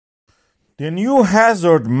The new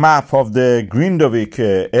hazard map of the Grindavik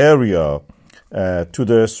area to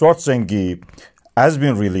the Svartsengi has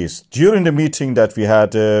been released. During the meeting that we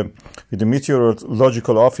had with the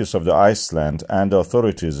Meteorological Office of the Iceland and the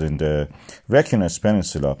authorities in the Reykjanes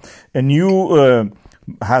Peninsula, a new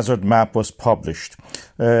hazard map was published.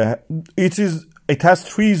 It has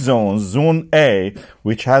three zones. Zone A,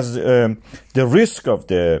 which has the risk of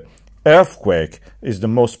the earthquake, is the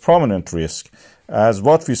most prominent risk, as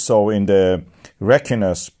what we saw in the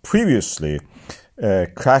Reykjanes previously,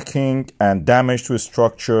 cracking and damage to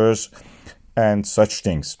structures and such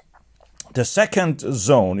things. The second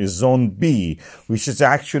zone is Zone B, which is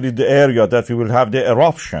actually the area that we will have the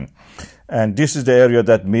eruption. And this is the area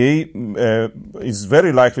that is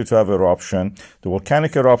very likely to have eruption. The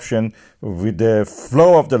volcanic eruption with the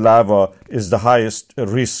flow of the lava is the highest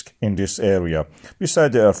risk in this area,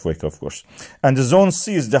 beside the earthquake, of course. And the Zone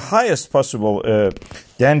C is the highest possible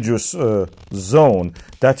dangerous zone,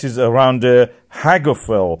 that is around the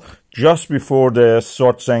Hagafell, just before the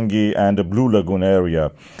Svartsengi and the Blue Lagoon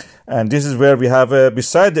area. And this is where we have,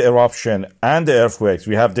 beside the eruption and the earthquakes,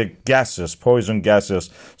 we have the gases, poison gases,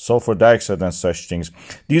 sulfur dioxide and such things.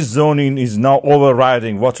 This zoning is now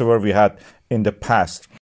overriding whatever we had in the past.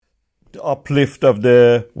 The uplift of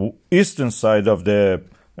the eastern side of the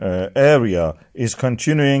area is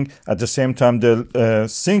continuing. At the same time, the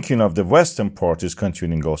sinking of the western part is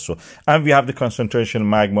continuing also. And we have the concentration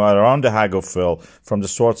magma around the Hagafell from the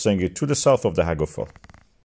Svartsengi to the south of the Hagafell.